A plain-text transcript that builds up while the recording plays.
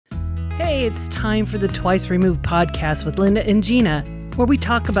It's time for the Twice Removed podcast with Linda and Gina, where we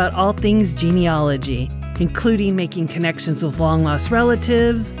talk about all things genealogy, including making connections with long-lost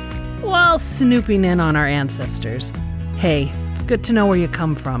relatives while snooping in on our ancestors. Hey, it's good to know where you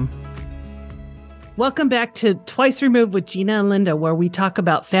come from. Welcome back to Twice Removed with Gina and Linda, where we talk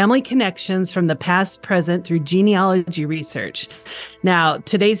about family connections from the past, present through genealogy research. Now,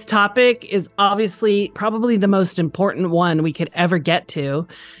 today's topic is obviously probably the most important one we could ever get to,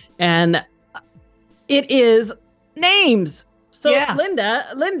 and it is names. So yeah.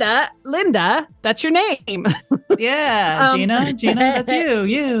 Linda, that's your name. Yeah, Gina, that's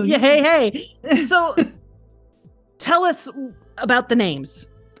you. Yeah, hey. So tell us about the names.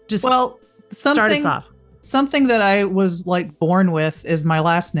 Start us off. Something that I was born with is my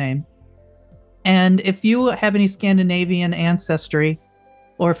last name. And if you have any Scandinavian ancestry,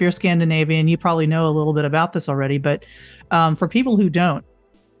 or if you're Scandinavian, you probably know a little bit about this already. But for people who don't,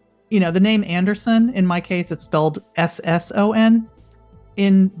 the name Anderson, in my case, it's spelled S-S-O-N.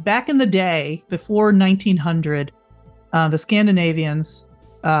 Back in the day, before 1900, the Scandinavians,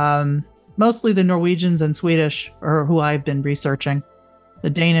 mostly the Norwegians and Swedish, are who I've been researching. The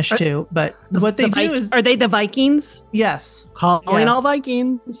Danish too, but what they do is... Are they the Vikings? Yes. Calling all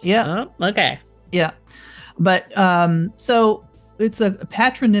Vikings. Yeah. Oh, okay. Yeah. But so it's a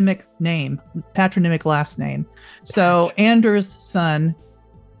patronymic last name. So Anders' son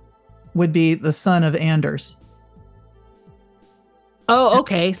would be the son of Anders. Oh,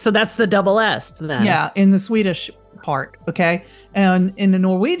 okay. So that's the double S then. Yeah, in the Swedish part, okay? And in the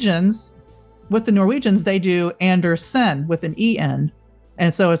Norwegians, they do Andersen with an E-N.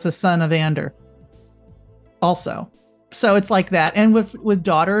 And so it's the son of Ander also. So it's like that. And with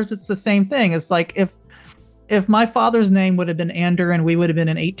daughters, it's the same thing. It's like if my father's name would have been Ander and we would have been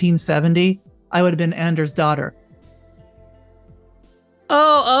in 1870, I would have been Anders' daughter.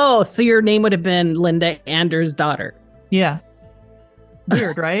 Oh, so your name would have been Linda Anders' daughter. Yeah.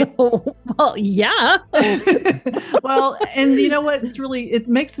 Weird, right? Well, yeah. Well, and you know what? It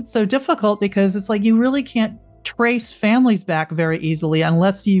makes it so difficult because it's like you really can't trace families back very easily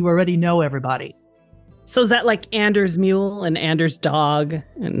unless you already know everybody. So is that like Anders' mule and Anders' dog?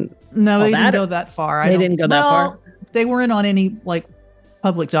 And no, they didn't go that far. They didn't go that far. They weren't on any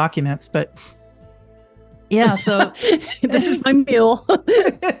public documents, but yeah. So this is my mule.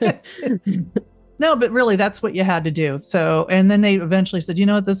 No, but really, that's what you had to do. So, and then they eventually said, you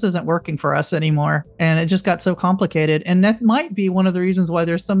know what, this isn't working for us anymore. And it just got so complicated. And that might be one of the reasons why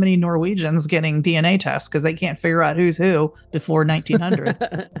there's so many Norwegians getting DNA tests, because they can't figure out who's who before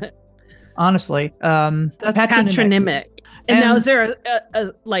 1900. Honestly. Patronymic. And now is there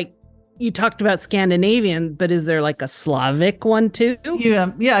a you talked about Scandinavian, but is there a Slavic one too?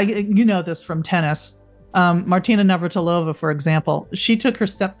 Yeah. You know this from tennis. Martina Navratilova, for example, she took her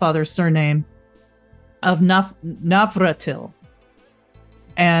stepfather's surname of Navratil,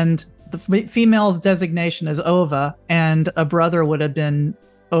 and the female designation is Ova, and a brother would have been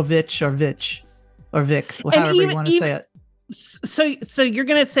Ovich or Vich or Vic, however you want to say it. So you're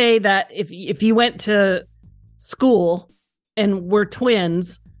gonna say that if you went to school and we're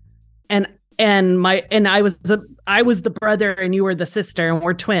twins, and I was the brother and you were the sister and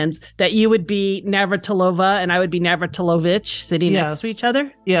we're twins, that you would be Navratilova and I would be Navratilovich sitting next to each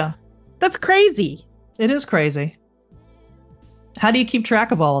other? Yeah, that's crazy. It is crazy. How do you keep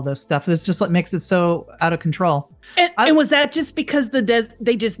track of all of this stuff? It's just makes it so out of control. And was that just because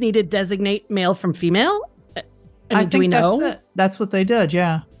they just needed to designate male from female? I think that's it. That's what they did.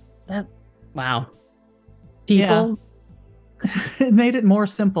 Yeah. Wow. People. Yeah. It made it more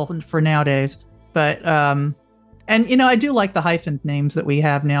simple for nowadays. But and I do like the hyphen names that we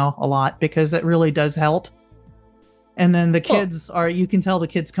have now a lot, because it really does help. And then the kids you can tell the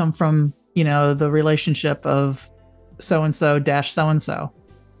kids come from the relationship of so-and-so dash so-and-so.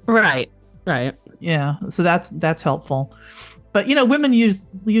 Right. Yeah. So that's helpful. But, women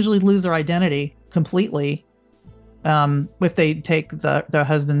usually lose their identity completely if they take their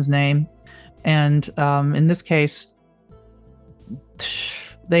husband's name. And in this case,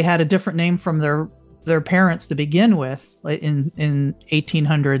 they had a different name from their parents to begin with in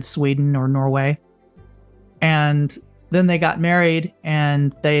 1800s Sweden or Norway. And then they got married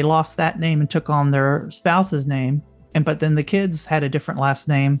and they lost that name and took on their spouse's name. But then the kids had a different last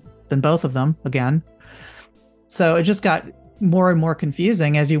name than both of them again. So it just got more and more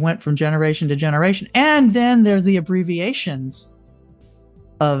confusing as you went from generation to generation. And then there's the abbreviations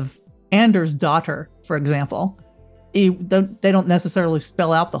of Anders' daughter, for example. They don't necessarily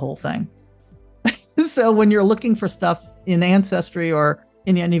spell out the whole thing. So when you're looking for stuff in Ancestry or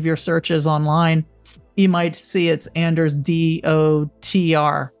in any of your searches online, you might see it's Anders,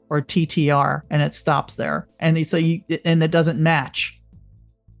 D-O-T-R, or TTR, and it stops there. And and it doesn't match.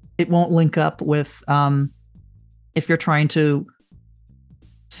 It won't link up with if you're trying to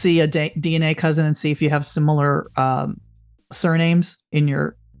see a DNA cousin and see if you have similar surnames in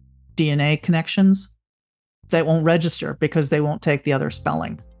your DNA connections. That won't register because they won't take the other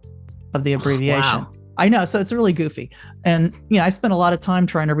spelling of the abbreviation. Wow. I know, so it's really goofy. And I spent a lot of time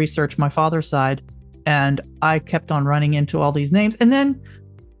trying to research my father's side, and I kept on running into all these names. And then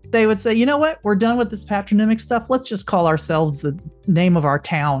they would say, you know what? We're done with this patronymic stuff. Let's just call ourselves the name of our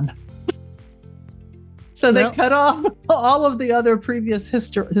town. So they cut off all of the other previous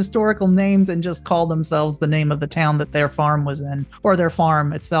historical names and just called themselves the name of the town that their farm was in, or their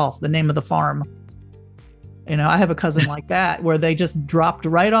farm itself, the name of the farm. I have a cousin like that, where they just dropped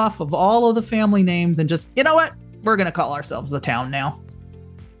right off of all of the family names and just, you know what? We're going to call ourselves the town now.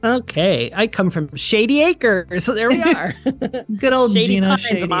 Okay. I come from Shady Acres. So there we are. Good old Shady Gina, Pines,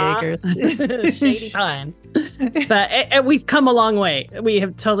 Shady Acres. Shady Pines. But we've come a long way. We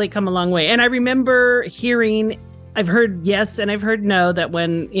have totally come a long way. And I remember I've heard yes and I've heard no, that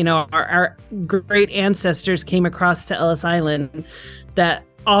when, our great ancestors came across to Ellis Island, that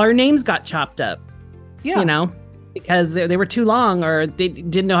all our names got chopped up. Yeah. Because they were too long, or they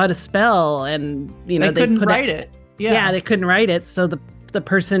didn't know how to spell, and they couldn't write it. Yeah, they couldn't write it. So the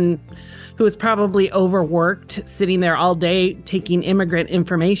person who was probably overworked, sitting there all day taking immigrant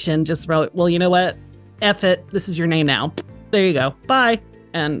information, just wrote, well, you know what? F it. This is your name now. There you go. Bye.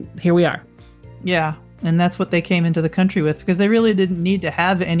 And here we are. Yeah. And that's what they came into the country with, because they really didn't need to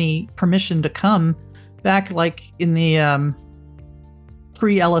have any permission to come back, like in the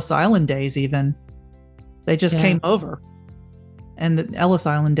pre-Ellis Island days even. They just came over. And the Ellis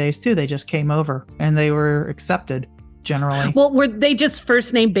Island days too, they just came over and they were accepted generally. Well, were they just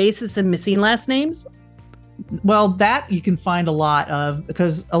first name basis and missing last names? Well, that you can find a lot of,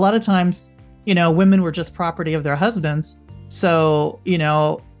 because a lot of times, women were just property of their husbands. So,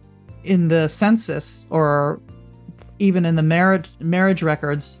 in the census or even in the marriage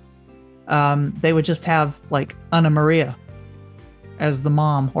records, they would just have like Anna Maria as the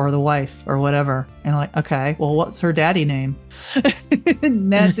mom or the wife or whatever. And like, okay, well, what's her daddy name?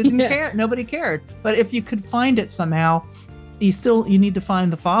 Ned didn't care. Nobody cared. But if you could find it somehow, you need to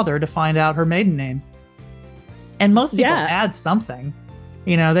find the father to find out her maiden name. And most people add something.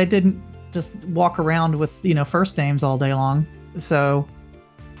 They didn't just walk around with, first names all day long. So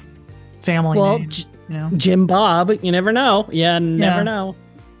family names, Jim Bob, you never know. Never know.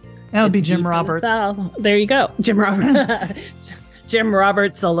 That would be Jim Roberts. There you go. Jim Roberts. Jim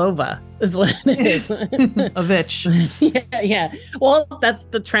Roberts Alova is what it is. A bitch. Yeah. Well, that's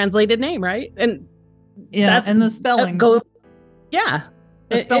the translated name, right? And and the spellings. The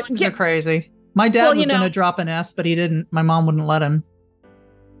spellings are crazy. My dad was going to drop an S, but he didn't. My mom wouldn't let him.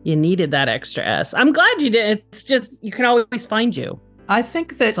 You needed that extra S. I'm glad you did. It's just, you can always find you. I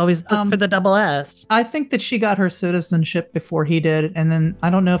think that it's always look for the double S. I think that she got her citizenship before he did. And then I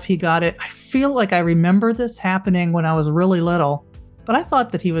don't know if he got it. I feel like I remember this happening when I was really little. But I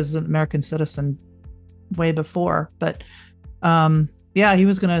thought that he was an American citizen way before. But he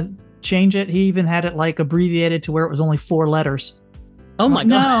was going to change it. He even had it like abbreviated to where it was only 4 letters. Oh my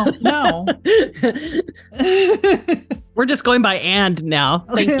God. No. We're just going by and now.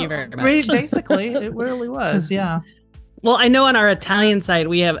 Thank you very much. Basically, it really was. Yeah. Well, I know on our Italian side,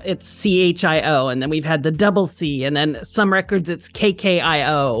 it's CHIO, and then we've had the double C, and then some records it's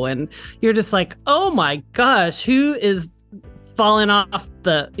KKIO. And you're just like, oh my gosh, who is falling off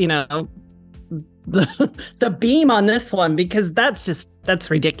the beam on this one, because that's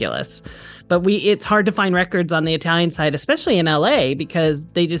ridiculous. But it's hard to find records on the Italian side, especially in LA, because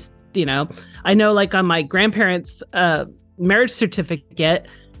they just, I know like on my grandparents' marriage certificate,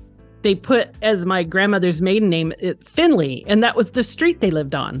 they put as my grandmother's maiden name Finley, and that was the street they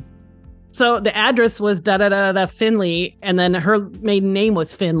lived on. So the address was da Finley, and then her maiden name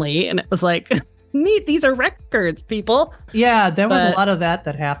was Finley, and it was like, neat, these are records, people. Yeah, there was a lot of that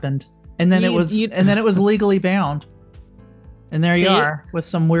happened. And then it was legally bound. And there you are with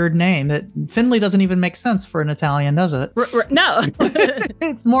some weird name that Finley doesn't even make sense for an Italian, does it? No.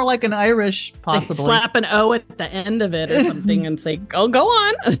 It's more like an Irish, possibly. They slap an O at the end of it or something and say, oh, go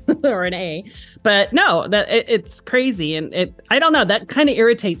on. Or an A. But no, it's crazy. And I don't know. That kind of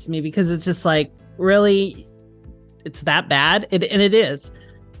irritates me, because it's just like, really, it's that bad? And it is.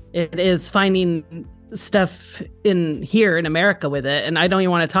 It is finding stuff in here in America with it. And I don't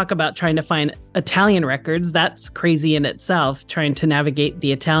even want to talk about trying to find Italian records. That's crazy in itself, trying to navigate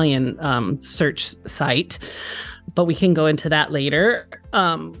the Italian search site. But we can go into that later.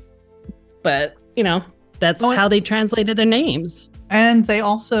 But, that's how they translated their names. And they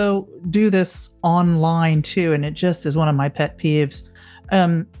also do this online too, and it just is one of my pet peeves.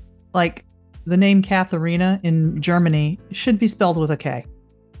 Like the name Katharina in Germany should be spelled with a K.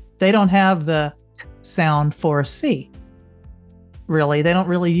 They don't have the sound for a C. Really, they don't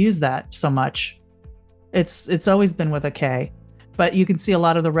really use that so much. It's always been with a K, but you can see a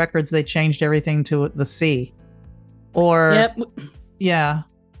lot of the records they changed everything to the C. Or Yep. Yeah.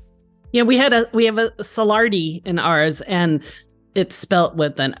 Yeah, we have a Solardi in ours, and it's spelt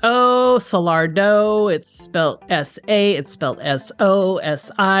with an O. Solardo. It's spelt S-A. It's spelt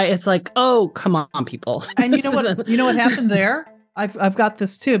S-O-S-I. It's like, oh, come on, people. And you know what? You know what happened there? I've got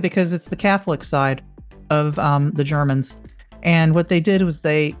this too, because it's the Catholic side of the Germans. And what they did was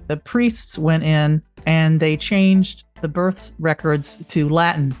the priests went in and they changed the birth records to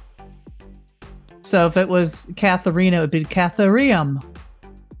Latin. So if it was Katharina, it would be Catharium.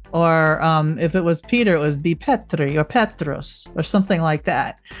 Or if it was Peter, it would be Petri or Petrus or something like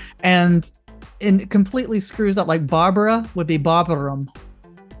that. And it completely screws up. Like Barbara would be Barbarum.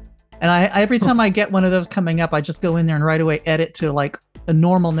 And every time I get one of those coming up, I just go in there and right away edit to like a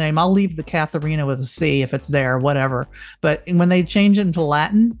normal name. I'll leave the Katharina with a C if it's there, whatever. But when they change it into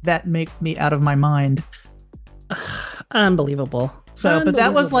Latin, that makes me out of my mind. Unbelievable. So, but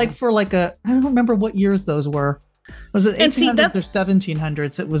that was like for like I don't remember what years those were. Was it 1800s or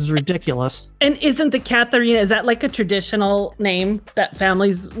 1700s? It was ridiculous. And isn't the Katharina, is that like a traditional name that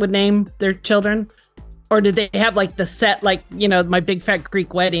families would name their children? Or did they have like the set, like, you know, My Big Fat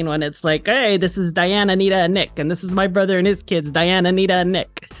Greek Wedding, when it's like, hey, this is Diana, Anita, and Nick, and this is my brother and his kids, Diana, Anita, and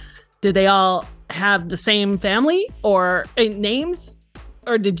Nick. Did they all have the same family or names?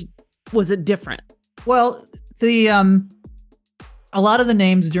 Or was it different? Well, a lot of the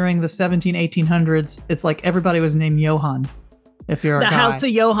names during the 1800s, it's like everybody was named Johann. If you're a guy. The House of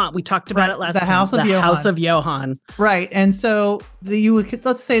Johann. We talked about it last time. The House of Johann. Right. And so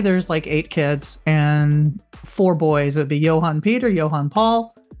let's say there's like 8 kids and 4 boys. It would be Johann Peter, Johann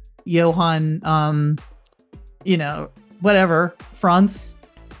Paul, Johann, whatever, Franz,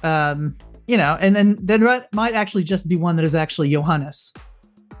 and then there might actually just be one that is actually Johannes.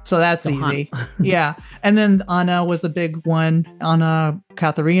 So that's Johann. Easy. Yeah. And then Anna was a big one. Anna,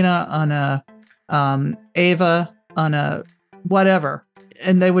 Katharina, Anna, Ava, Anna, whatever.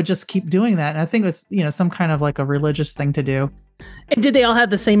 And they would just keep doing that. And I think it's, some kind of like a religious thing to do. And did they all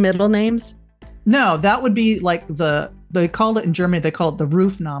have the same middle names? No, that would be like they called it in Germany, they call it the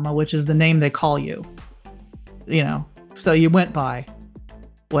Rufname, which is the name they call you. So you went by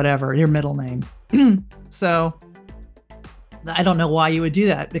whatever, your middle name. So I don't know why you would do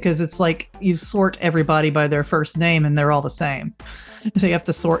that, because it's like you sort everybody by their first name and they're all the same. So you have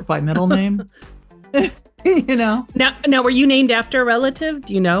to sort by middle name. Now, were you named after a relative?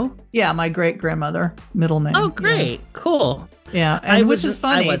 Do you know? Yeah, my great grandmother, middle name. Oh, great. Yeah. Cool. Yeah. And which is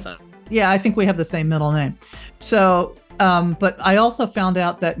funny. Yeah, I think we have the same middle name. So, but I also found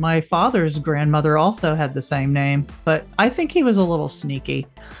out that my father's grandmother also had the same name, but I think he was a little sneaky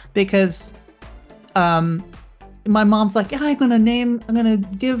because, my mom's like, yeah, I'm going to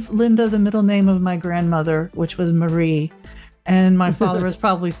give Linda the middle name of my grandmother, which was Marie. And my father was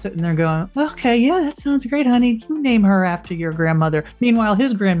probably sitting there going, okay, yeah, that sounds great, honey. You name her after your grandmother. Meanwhile,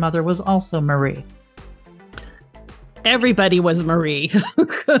 his grandmother was also Marie. Everybody was Marie.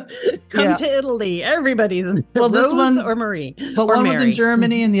 Come to Italy. Everybody's Rose this one or Marie. But or one Mary. was in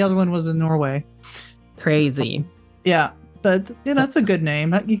Germany and the other one was in Norway. Crazy. Yeah. But that's a good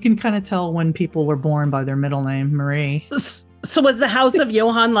name. You can kind of tell when people were born by their middle name, Marie. So was the House of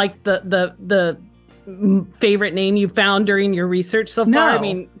Johann like the favorite name you found during your research so far? I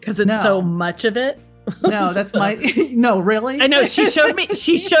mean, because it's so much of it. No, that's no, really? I know. She showed me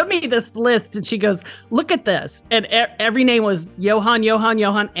this list and she goes, look at this. And every name was Johann,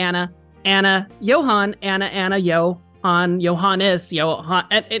 Anna, Johann, Anna, Johannes, Johann.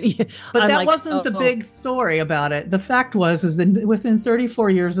 But that wasn't the big story about it. The fact is that within 34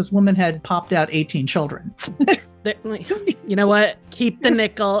 years, this woman had popped out 18 children. You know what? Keep the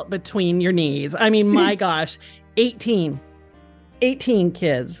nickel between your knees. I mean, my gosh, 18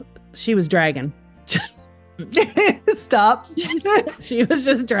 kids. She was dragging. Stop. She was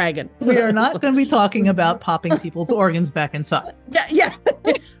just dragging. We are not going to be talking about popping people's organs back inside. Yeah.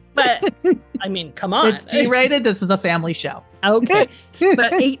 But I mean, come on. It's G-rated. This is a family show. Okay.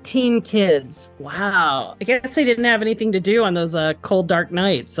 But 18 kids. Wow. I guess they didn't have anything to do on those cold, dark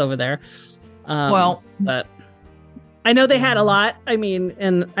nights over there. But I know they had a lot. I mean,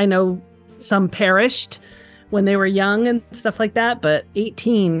 and I know some perished when they were young and stuff like that, but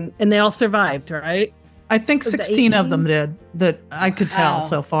 18, and they all survived, right? I think 16 of them did that I could tell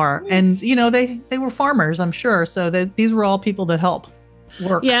so far. And, they were farmers, I'm sure. So these were all people that help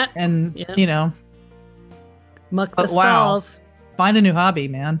work. Yeah. And, muck the stalls. Find a new hobby,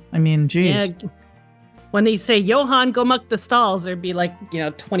 man. I mean, geez. Yeah. When they say, Johann, go muck the stalls, there'd be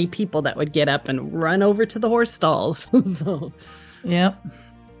 20 people that would get up and run over to the horse stalls. So, yep.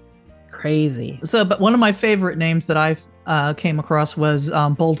 Crazy. So, but one of my favorite names that I've came across was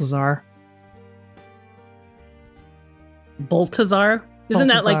Baltazar. Baltazar? Isn't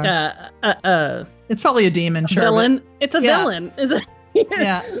that like a It's probably a demon, sure. Villain? It's a villain, is it?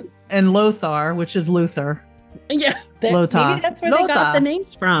 Yeah. And Lothar, which is Luther. Yeah. Lothar. Maybe that's where they got the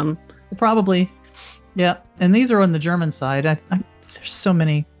names from. Probably. Yeah. And these are on the German side. There's so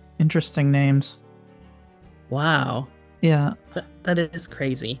many interesting names. Wow. Yeah. That is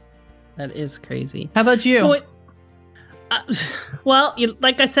crazy. That is crazy. How about you? So well,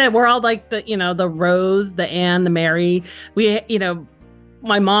 like I said, we're all like the Rose, the Anne, the Mary. We,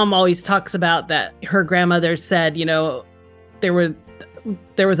 my mom always talks about that. Her grandmother said, there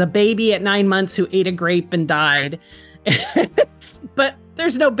was a baby at 9 months who ate a grape and died, but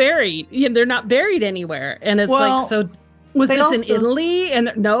there's no buried. They're not buried anywhere. And it's so was this in Italy?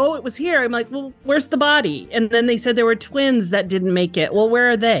 And no, it was here. I'm like, well, where's the body? And then they said there were twins that didn't make it. Well, where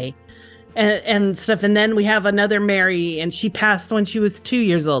are they? And stuff. And then we have another Mary, and she passed when she was 2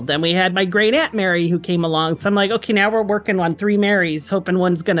 years old. Then we had my great aunt Mary who came along. So I'm like, okay, now we're working on 3 Marys, hoping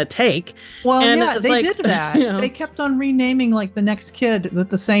one's going to take. Well, and they did that. They kept on renaming the next kid with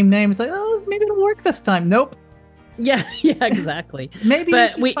the same name. It's like, oh, maybe it'll work this time. Nope. Yeah, exactly. Maybe we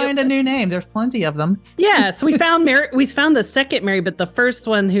should find a new name. There's plenty of them. Yeah, so we found Mary. We found the second Mary, but the first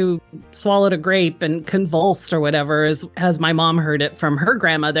one who swallowed a grape and convulsed or whatever, as my mom heard it from her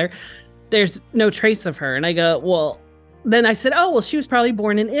grandmother. There's no trace of her. And I go, well, then I said, oh, well, she was probably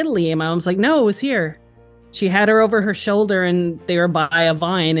born in Italy. And my mom's like, no, it was here. She had her over her shoulder and they were by a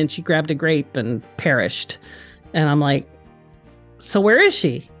vine and she grabbed a grape and perished. And I'm like, so where is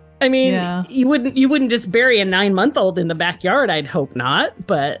she? I mean, you wouldn't just bury a 9-month-old in the backyard. I'd hope not,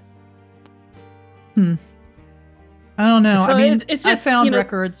 but. I don't know. So I mean, it's just, I found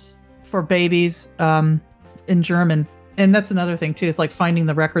records for babies in German. And that's another thing, too. It's like finding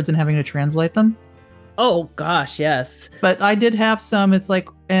the records and having to translate them. Oh, gosh, yes. But I did have some. It's like,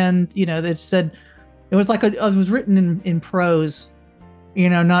 and, it said, it was like, it was written in prose,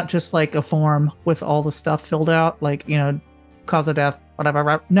 not just like a form with all the stuff filled out, like, cause of death,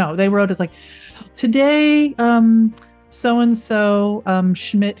 whatever. No, they wrote, it's like, today, so-and-so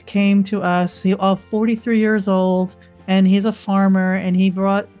Schmidt came to us, 43 years old, and he's a farmer, and he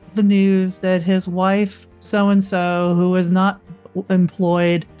brought the news that his wife so-and-so, who was not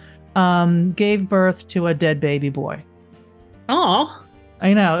employed, gave birth to a dead baby boy. Oh,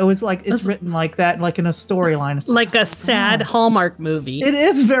 I know. It was like, it's written like that, like in a storyline. Like a sad Hallmark movie. It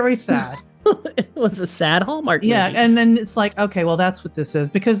is very sad. It was a sad Hallmark movie. Yeah, and then it's like, okay, well, that's what this is.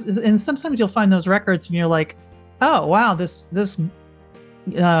 And sometimes you'll find those records and you're like, oh, wow, this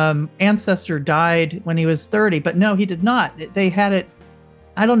ancestor died when he was 30. But no, he did not. They had it.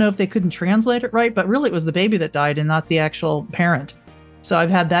 I don't know if they couldn't translate it right, but really it was the baby that died and not the actual parent. So I've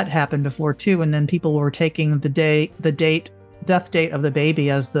had that happen before too. And then people were taking the death date of the baby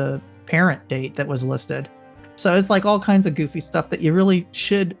as the parent date that was listed. So it's like all kinds of goofy stuff that you really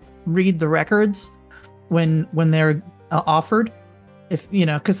should read the records when they're offered. If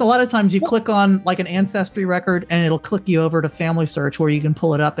because a lot of times you click on like an ancestry record and it'll click you over to Family Search where you can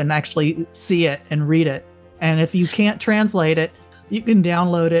pull it up and actually see it and read it. And if you can't translate it, you can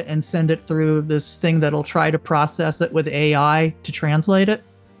download it and send it through this thing that'll try to process it with AI to translate it.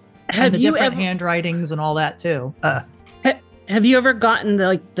 Have you different handwritings and all that too? Have you ever gotten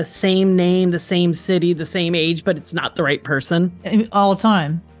the same name, the same city, the same age, but it's not the right person? All the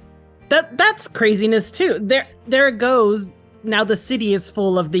time. That's craziness too. There it goes. Now the city is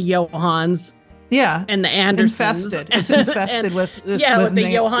full of the Johanns. Yeah. And the Andersons. Infested. It's infested with the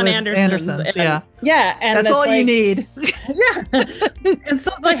Johann Andersons. And, yeah. Yeah. And that's all you need. Yeah. And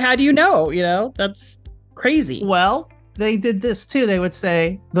so it's like, how do you know? That's crazy. Well, they did this too. They would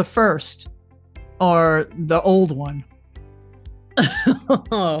say the first or the old one.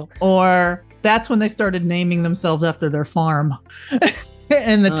 Or that's when they started naming themselves after their farm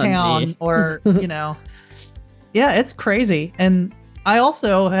in the town. Gee. Or, yeah, it's crazy. And I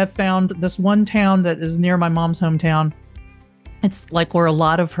also have found this one town that is near my mom's hometown. It's like where a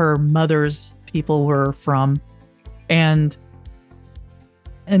lot of her mother's people were from. And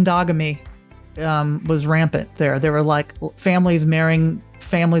endogamy was rampant there. There were like families marrying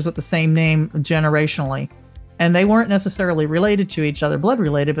families with the same name generationally. And they weren't necessarily related to each other, blood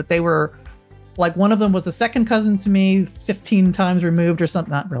related, but they were Like one of them was a second cousin to me 15 times removed or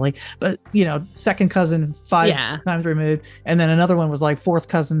something. Not really, but second cousin 5 times removed. And then another one was like fourth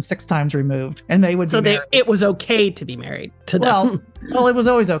cousin 6 times removed. And they would it was okay to be married to them. Well, it was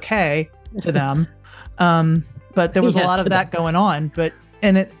always okay to them. But there was a lot of that going on. But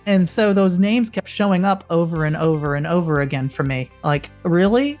and so those names kept showing up over and over and over again for me. Like,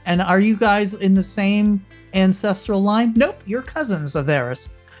 really? And are you guys in the same ancestral line? Nope, you're cousins of theirs.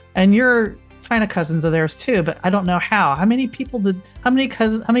 And you're kind of cousins of theirs too, but I don't know how. How many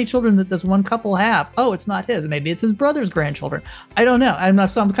children did this one couple have? Oh, it's not his. Maybe it's his brother's grandchildren. I don't know.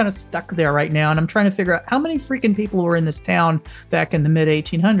 So I'm kind of stuck there right now, and I'm trying to figure out how many freaking people were in this town back in the mid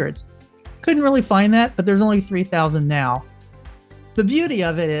 1800s. Couldn't really find that, but there's only 3,000 now. The beauty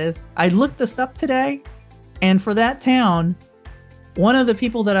of it is, I looked this up today, and for that town, one of the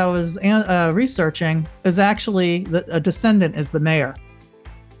people that I was researching is actually a descendant is the mayor.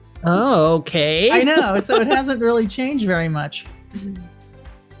 Oh, okay. I know. So it hasn't really changed very much.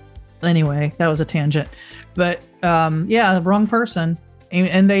 Anyway, that was a tangent. But wrong person.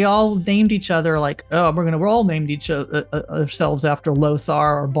 And they all named each other like, we're all named each other ourselves after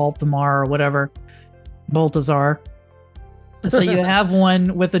Lothar or Baltimore or whatever. Baltazar. So you have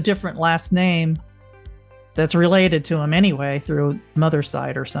one with a different last name that's related to him anyway through mother's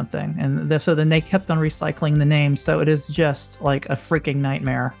side or something. And so then they kept on recycling the names. So it is just like a freaking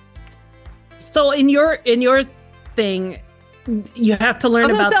nightmare. So in your thing, you have to learn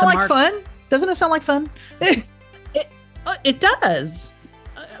about the marks. Fun? Doesn't it sound like fun? It does.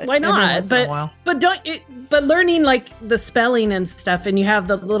 Why not? But learning like the spelling and stuff, and you have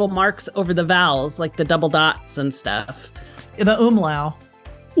the little marks over the vowels, like the double dots and stuff. The umlaut.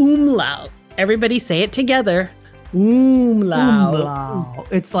 Umlaut. Everybody say it together. Umlaut. Umlaut.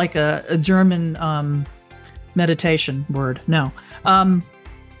 It's like a German meditation word. No.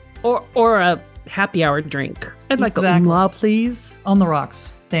 Or a happy hour drink. I'd like a umlaut, please. On the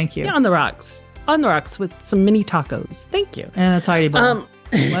rocks. Thank you. Yeah, on the rocks. On the rocks with some mini tacos. Thank you. And a tidy bowl.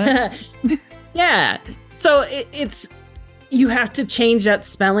 What? Yeah. So it's you have to change that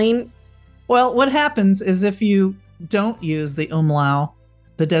spelling. Well, what happens is if you don't use the umlaut,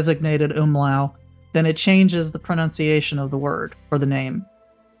 the designated umlaut, then it changes the pronunciation of the word or the name.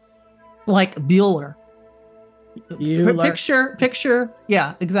 Like Bueller. Picture.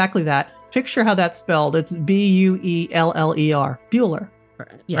 Yeah, exactly that. Picture how that's spelled. It's Bueller. Bueller.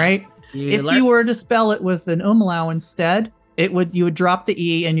 Yeah. Right? Bueller. If you were to spell it with an umlaut instead, you would drop the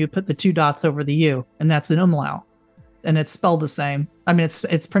E and you put the 2 dots over the U, and that's an umlaut. And it's spelled the same. I mean,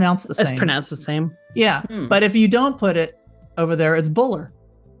 it's pronounced the same. It's pronounced the same. Yeah. But if you don't put it over there, it's Buller.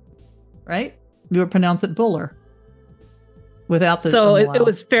 Right? You would pronounce it Buller. Without the So it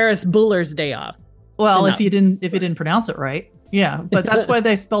was Ferris Buller's day off. Well, if you didn't pronounce it right. Yeah. But that's why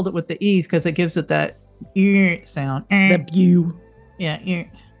they spelled it with the E, because it gives it that sound. The U. Yeah.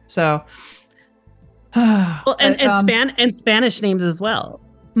 So well, and Spanish names as well.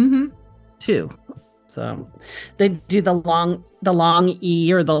 Mm-hmm. Too. So they do the long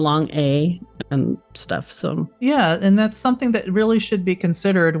E or the long A and stuff. So yeah, and that's something that really should be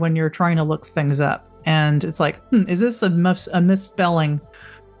considered when you're trying to look things up. And it's like, is this a misspelling?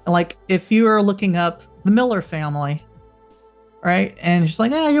 Like if you are looking up the Miller family, right? And she's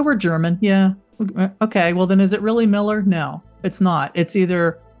like, yeah, we're German. Yeah. Okay. Well, then is it really Miller? No, it's not. It's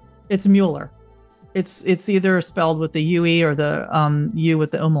Mueller. It's either spelled with the UE or the U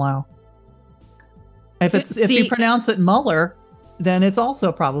with the umlaut. If you pronounce it Muller, then it's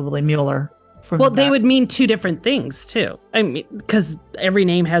also probably Mueller. They would mean 2 different things too. I mean, because every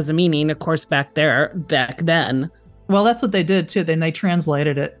name has a meaning, of course, back then. Well, that's what they did too. Then they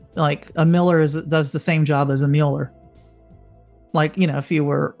translated it like a Miller does the same job as a Mueller. Like, if you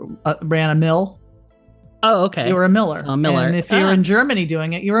ran a mill. Oh, okay. You were a Miller. So a Miller. And if you're in Germany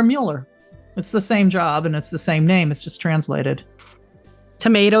doing it, you're a Mueller. It's the same job and it's the same name. It's just translated.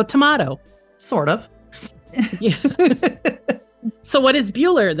 Tomato. Sort of. Yeah. So what is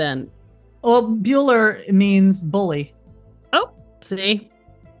Bueller then? Well, Bueller means bully. Oh, see?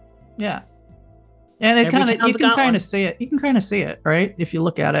 Yeah. And you can kind of see it. You can kind of see it, right? If you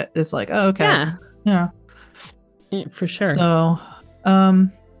look at it, it's like, oh, okay. Yeah, for sure. So,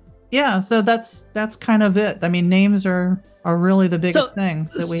 so that's kind of it. I mean, names are really the biggest thing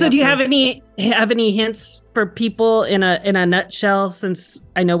that we. So, do you have any hints for people in a nutshell? Since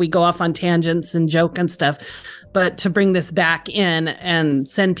I know we go off on tangents and joke and stuff, but to bring this back in and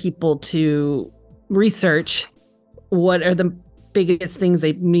send people to research, what are the biggest things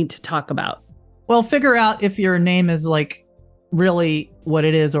they need to talk about? Well, figure out if your name is like really what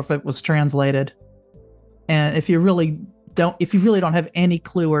it is, or if it was translated. And if you really don't have any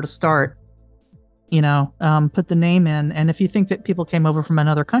clue where to start, put the name in. And if you think that people came over from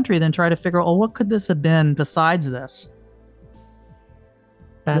another country, then try to figure out, oh, what could this have been besides this?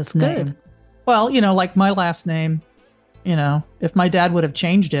 That's this good. Name. Well, like my last name, if my dad would have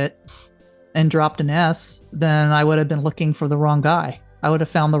changed it and dropped an S, then I would have been looking for the wrong guy. I would have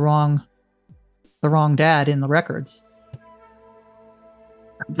found the wrong dad in the records.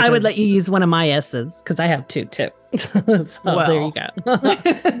 I would let you use one of my S's because I have two too. So there you go.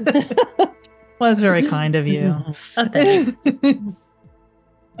 Well, that's very kind of you.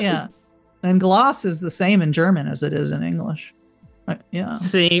 Yeah. And Gloss is the same in German as it is in English. Yeah.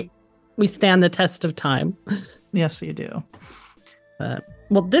 See, we stand the test of time. Yes, you do.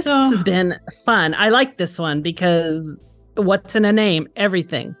 Well, this has been fun. I like this one because what's in a name?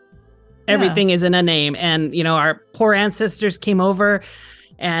 Everything. Everything is in a name. And, our poor ancestors came over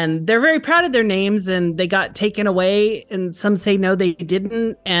and they're very proud of their names and they got taken away. And some say, no, they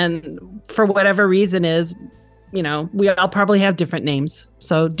didn't. And for whatever reason is, we all probably have different names.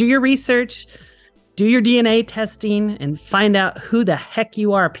 So do your research, do your DNA testing and find out who the heck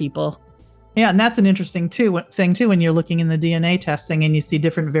you are, people. Yeah, and that's an interesting thing too when you're looking in the DNA testing and you see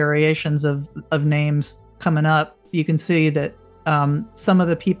different variations of names coming up. You can see that some of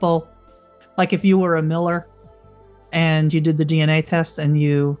the people, like if you were a Miller and you did the DNA test and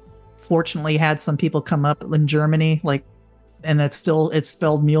you fortunately had some people come up in Germany, and it's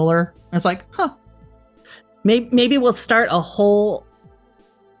spelled Mueller. And it's like, huh. Maybe we'll start a whole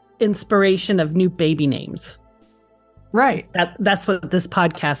inspiration of new baby names. Right. That's what this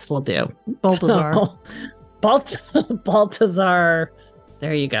podcast will do. Balthazar. So, Balthazar.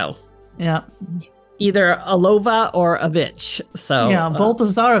 There you go. Yeah. Either Alova or Avich. So yeah,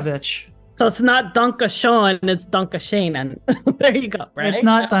 Baltazarovich. So it's not Dankeschön, it's Dankeschönen. There you go, right? It's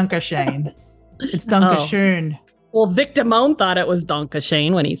not Dankeschön. It's Dankeschön. Well, Victor Moan thought it was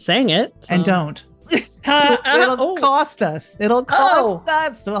Dankeschön when he sang it. So. And don't. It'll cost us. It'll cost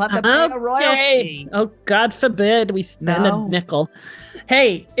us. We'll have to pay a royalty. Oh, God forbid we spend a nickel.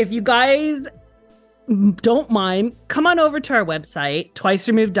 Hey, if you guys don't mind, come on over to our website,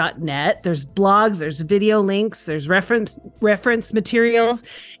 twiceremoved.net. There's blogs, there's video links, there's reference materials.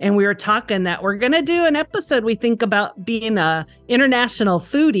 And we were talking that we're going to do an episode, we think, about being a international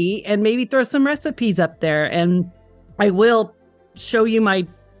foodie and maybe throw some recipes up there. And I will show you my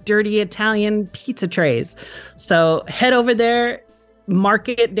dirty Italian pizza trays. So head over there, mark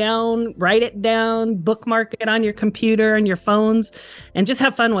it down, write it down, bookmark it on your computer and your phones, and just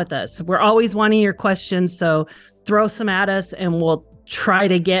have fun with us. We're always wanting your questions, so throw some at us and we'll try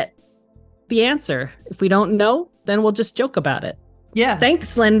to get the answer. If we don't know, then we'll just joke about it. Yeah.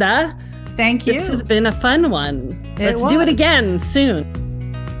 Thanks, Linda. Thank you. This has been a fun one. Let's do it again soon.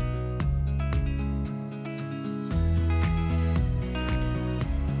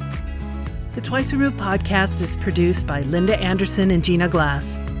 The Twice Removed podcast is produced by Linda Anderson and Gina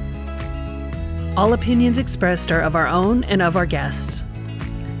Glass. All opinions expressed are of our own and of our guests.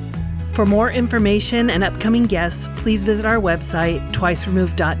 For more information and upcoming guests, please visit our website,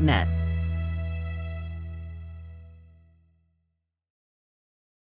 twiceremoved.net.